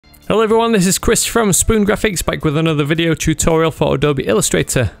Hello everyone, this is Chris from Spoon Graphics back with another video tutorial for Adobe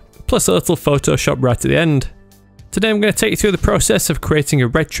Illustrator, plus a little Photoshop right at the end. Today I'm going to take you through the process of creating a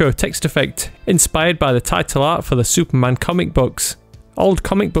retro text effect, inspired by the title art for the Superman comic books. Old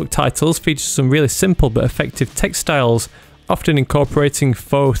comic book titles feature some really simple but effective text styles, often incorporating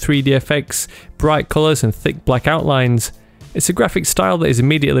faux 3D effects, bright colours and thick black outlines. It's a graphic style that is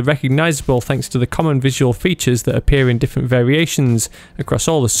immediately recognisable thanks to the common visual features that appear in different variations across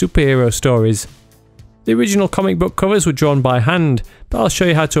all the superhero stories. The original comic book covers were drawn by hand, but I'll show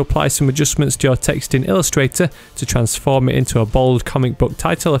you how to apply some adjustments to your text in Illustrator to transform it into a bold comic book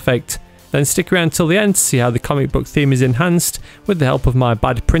title effect. Then stick around till the end to see how the comic book theme is enhanced with the help of my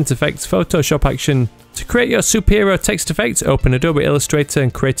bad print effects Photoshop action. To create your superhero text effect, open Adobe Illustrator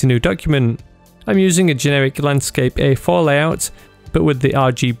and create a new document. I'm using a generic landscape A4 layout, but with the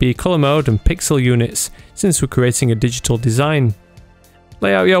RGB colour mode and pixel units, since we're creating a digital design.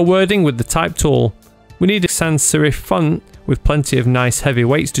 Lay out your wording with the type tool. We need a sans serif font with plenty of nice heavy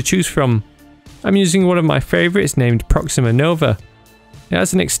weights to choose from. I'm using one of my favourites named Proxima Nova. It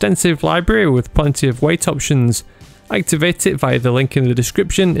has an extensive library with plenty of weight options. Activate it via the link in the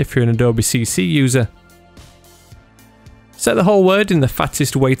description if you're an Adobe CC user. Set the whole word in the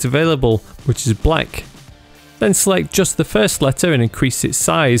fattest weight available, which is black. Then select just the first letter and increase its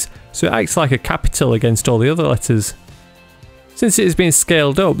size so it acts like a capital against all the other letters. Since it has been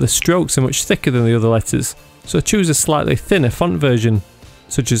scaled up, the strokes are much thicker than the other letters, so choose a slightly thinner font version,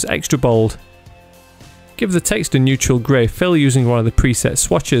 such as extra bold. Give the text a neutral grey fill using one of the preset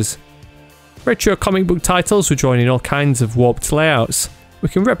swatches. Retro comic book titles were drawn in all kinds of warped layouts. We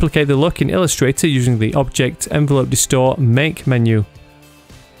can replicate the look in Illustrator using the Object, Envelope Distort, Make menu.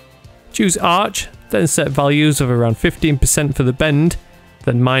 Choose Arch, then set values of around 15% for the bend,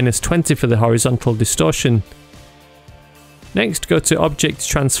 then -20 for the horizontal distortion. Next, go to Object,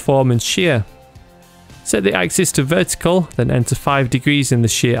 Transform and Shear. Set the axis to vertical, then enter 5 degrees in the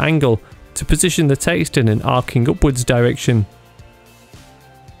shear angle to position the text in an arcing upwards direction.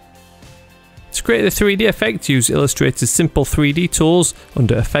 To create the 3D effect, use Illustrator's simple 3D tools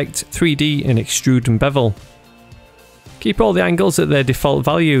under Effect, 3D and Extrude and Bevel. Keep all the angles at their default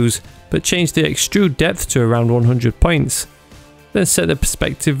values, but change the extrude depth to around 100 points. Then set the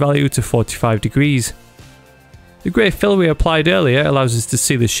perspective value to 45 degrees. The grey fill we applied earlier allows us to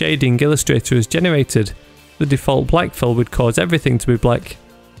see the shading Illustrator has generated. The default black fill would cause everything to be black.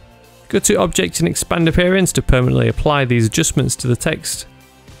 Go to Object and Expand Appearance to permanently apply these adjustments to the text.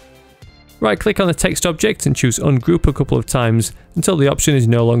 Right click on the text object and choose Ungroup a couple of times until the option is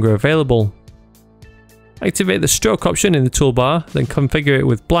no longer available. Activate the stroke option in the toolbar, then configure it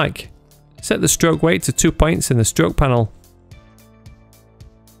with black. Set the stroke weight to 2 points in the stroke panel.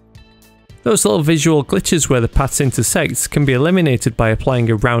 Those little visual glitches where the paths intersect can be eliminated by applying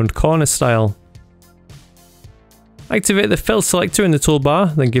a round corner style. Activate the fill selector in the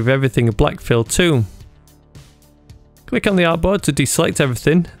toolbar, then give everything a black fill too. Click on the artboard to deselect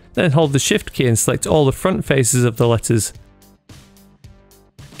everything, then hold the Shift key and select all the front faces of the letters.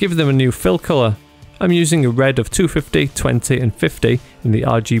 Give them a new fill colour. I'm using a red of 250, 20 and 50 in the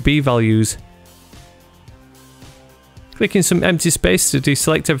RGB values. Click in some empty space to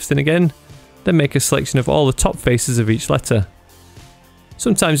deselect everything again, then make a selection of all the top faces of each letter.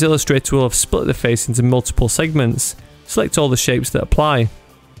 Sometimes Illustrator will have split the face into multiple segments. Select all the shapes that apply.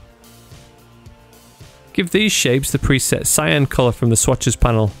 Give these shapes the preset cyan colour from the swatches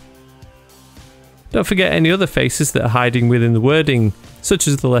panel. Don't forget any other faces that are hiding within the wording, such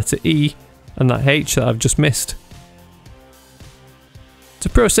as the letter E and that H that I've just missed. To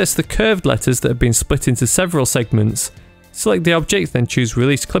process the curved letters that have been split into several segments, select the object, then choose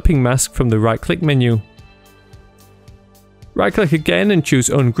Release Clipping Mask from the right click menu. Right click again and choose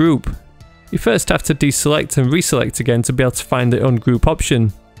Ungroup. You first have to deselect and reselect again to be able to find the Ungroup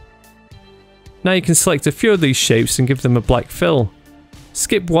option. Now you can select a few of these shapes and give them a black fill.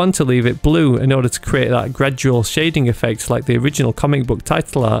 Skip one to leave it blue in order to create that gradual shading effect like the original comic book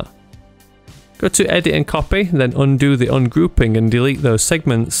title art. Go to Edit and Copy, then undo the ungrouping and delete those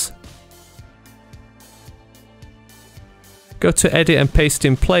segments. Go to Edit and Paste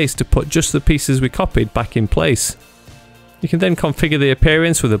in Place to put just the pieces we copied back in place. You can then configure the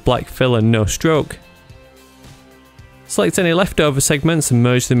appearance with a black fill and no stroke. Select any leftover segments and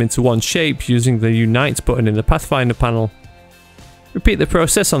merge them into one shape using the Unite button in the Pathfinder panel. Repeat the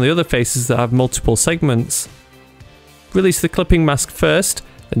process on the other faces that have multiple segments. Release the clipping mask first,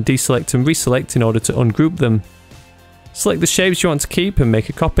 then deselect and reselect in order to ungroup them. Select the shapes you want to keep and make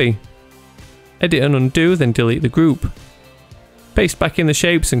a copy. Edit and undo, then delete the group. Paste back in the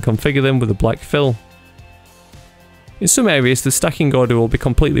shapes and configure them with a black fill. In some areas the stacking order will be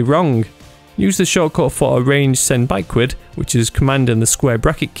completely wrong. Use the shortcut for Arrange Send Backward, which is Command and the square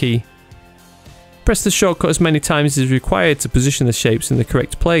bracket key. Press the shortcut as many times as required to position the shapes in the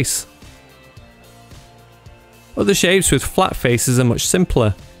correct place. Other shapes with flat faces are much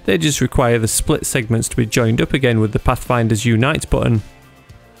simpler. They just require the split segments to be joined up again with the Pathfinder's Unite button.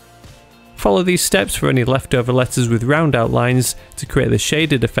 Follow these steps for any leftover letters with round outlines to create the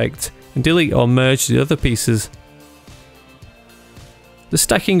shaded effect, and delete or merge the other pieces. The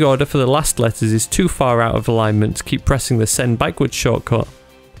stacking order for the last letters is too far out of alignment to keep pressing the Send Backward shortcut.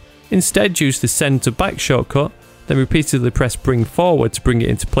 Instead, use the Send to Back shortcut, then repeatedly press Bring Forward to bring it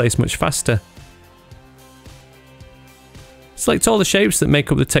into place much faster. Select all the shapes that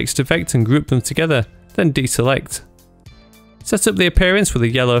make up the text effect and group them together, then deselect. Set up the appearance with a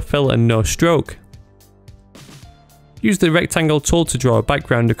yellow fill and no stroke. Use the rectangle tool to draw a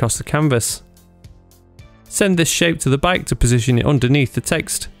background across the canvas. Send this shape to the back to position it underneath the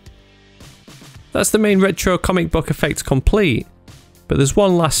text. That's the main retro comic book effect complete, but there's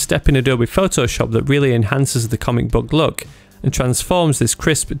one last step in Adobe Photoshop that really enhances the comic book look and transforms this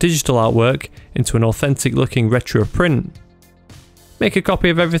crisp digital artwork into an authentic looking retro print. Make a copy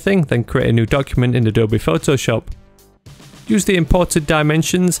of everything, then create a new document in Adobe Photoshop. Use the imported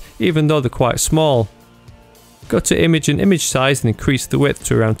dimensions even though they're quite small. Go to Image and Image Size and increase the width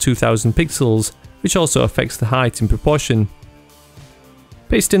to around 2000 pixels, which also affects the height in proportion.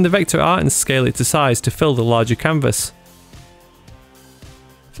 Paste in the vector art and scale it to size to fill the larger canvas.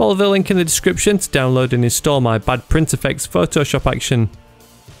 Follow the link in the description to download and install my Bad Print Effects Photoshop action.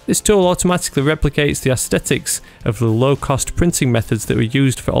 This tool automatically replicates the aesthetics of the low-cost printing methods that were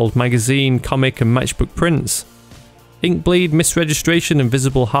used for old magazine, comic and matchbook prints. Ink bleed, misregistration and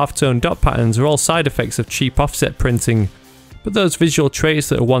visible half-tone dot patterns are all side effects of cheap offset printing, but those visual traits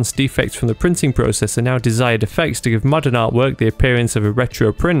that were once defects from the printing process are now desired effects to give modern artwork the appearance of a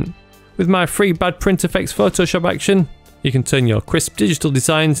retro print. With my free Bad Print Effects Photoshop action, you can turn your crisp digital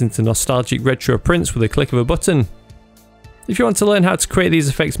designs into nostalgic retro prints with a click of a button. If you want to learn how to create these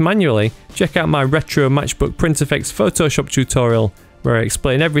effects manually, check out my Retro Matchbook Print Effects Photoshop tutorial, where I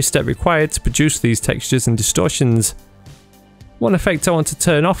explain every step required to produce these textures and distortions. One effect I want to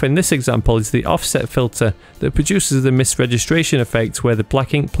turn off in this example is the offset filter that produces the misregistration effect where the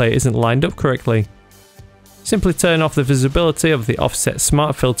black ink plate isn't lined up correctly. Simply turn off the visibility of the offset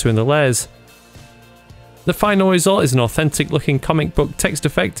smart filter in the layers. The final result is an authentic looking comic book text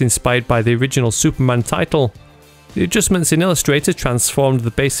effect inspired by the original Superman title. The adjustments in Illustrator transformed the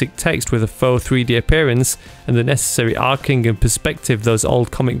basic text with a faux 3D appearance and the necessary arcing and perspective those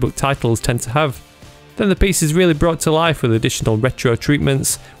old comic book titles tend to have. Then the piece is really brought to life with additional retro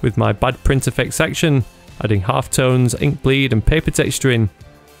treatments with my Bad Print Effects action, adding halftones, ink bleed and paper texturing.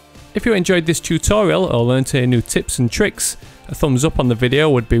 If you enjoyed this tutorial or learned any new tips and tricks, a thumbs up on the video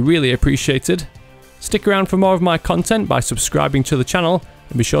would be really appreciated. Stick around for more of my content by subscribing to the channel,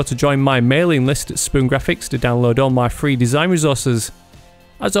 and be sure to join my mailing list at Spoon Graphics to download all my free design resources.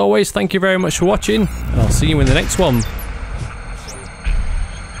 As always, thank you very much for watching, and I'll see you in the next one.